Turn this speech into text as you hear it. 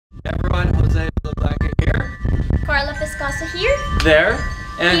Scott. So here, there,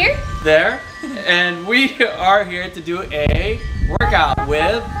 and here, there, and we are here to do a workout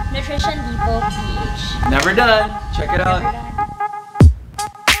with Nutrition Depot PH. Never Done. Check it out. Never done.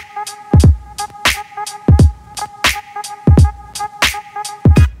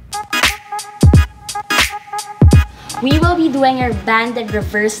 We will be doing our banded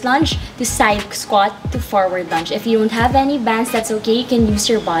reverse lunge to side squat to forward lunge. If you don't have any bands, that's okay. You can use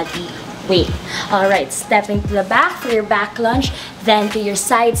your body weight. Alright, stepping to the back for your back lunge, then to your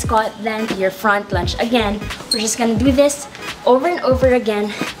side squat, then to your front lunge. Again, we're just gonna do this over and over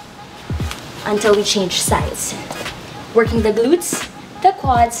again until we change sides. Working the glutes, the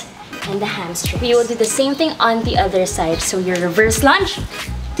quads, and the hamstrings. We will do the same thing on the other side. So your reverse lunge,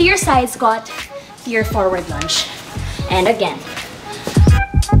 to your side squat, to your forward lunge. And again.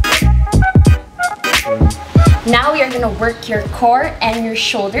 Now we are going to work your core and your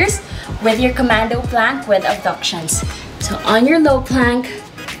shoulders with your commando plank with abductions. So on your low plank,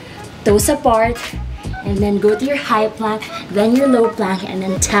 toes apart, and then go to your high plank, then your low plank, and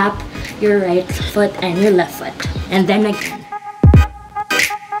then tap your right foot and your left foot. And then again.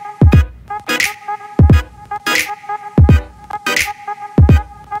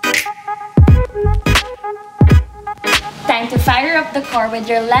 Time to fire up the core with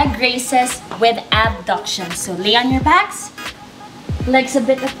your leg raises with abductions. So lay on your backs, legs a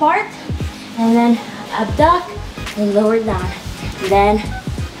bit apart, and then abduct and lower down. Then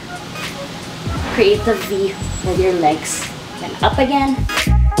create the V with your legs. Then up again.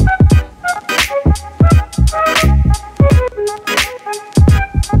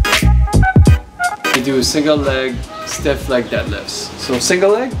 We do single leg, stiff leg deadlifts. So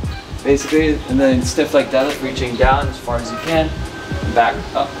single leg, basically, and then stiff leg deadlift, reaching down as far as you can, back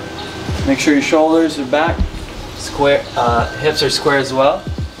up. Make sure your shoulders are back, square, hips are square as well.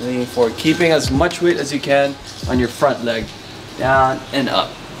 Leaning forward, keeping as much weight as you can on your front leg, down and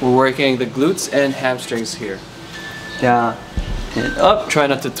up. We're working the glutes and hamstrings here. Down and up, try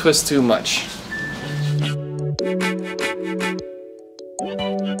not to twist too much.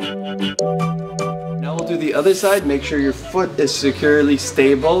 Now we'll do the other side. Make sure your foot is securely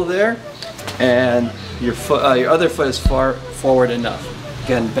stable there, and your foot, your other foot is far forward enough.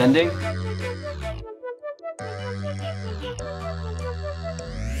 Again, bending.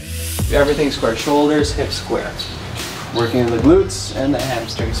 Everything square. Shoulders, hips square. Working on the glutes and the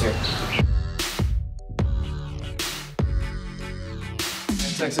hamstrings here.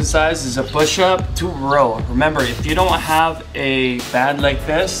 Next exercise is a push-up to row. Remember, if you don't have a band like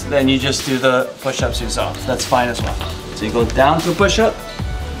this, then you just do the push-ups yourself. That's fine as well. So you go down to a push-up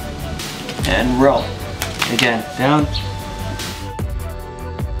and row. Again, down.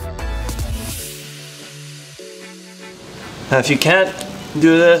 Now if you can't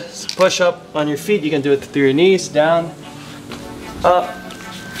do this push-up on your feet, you can do it through your knees, down, up,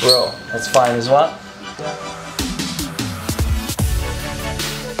 row. That's fine as well.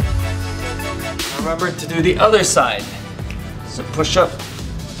 Remember to do the other side. So push up.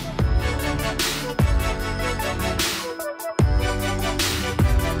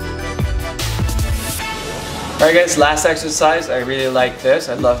 Alright guys, last exercise. I really like this.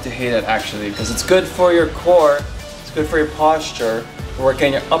 I love to hate it actually because it's good for your core, it's good for your posture,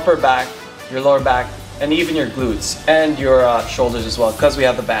 working your upper back, your lower back, and even your glutes and your shoulders as well because we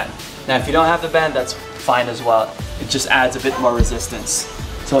have the band. Now if you don't have the band, that's fine as well. It just adds a bit more resistance.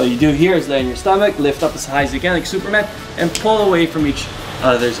 So all you do here is lay on your stomach, lift up as high as you can like Superman, and pull away from each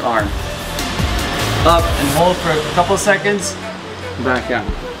other's arm. Up and hold for a couple seconds, back out.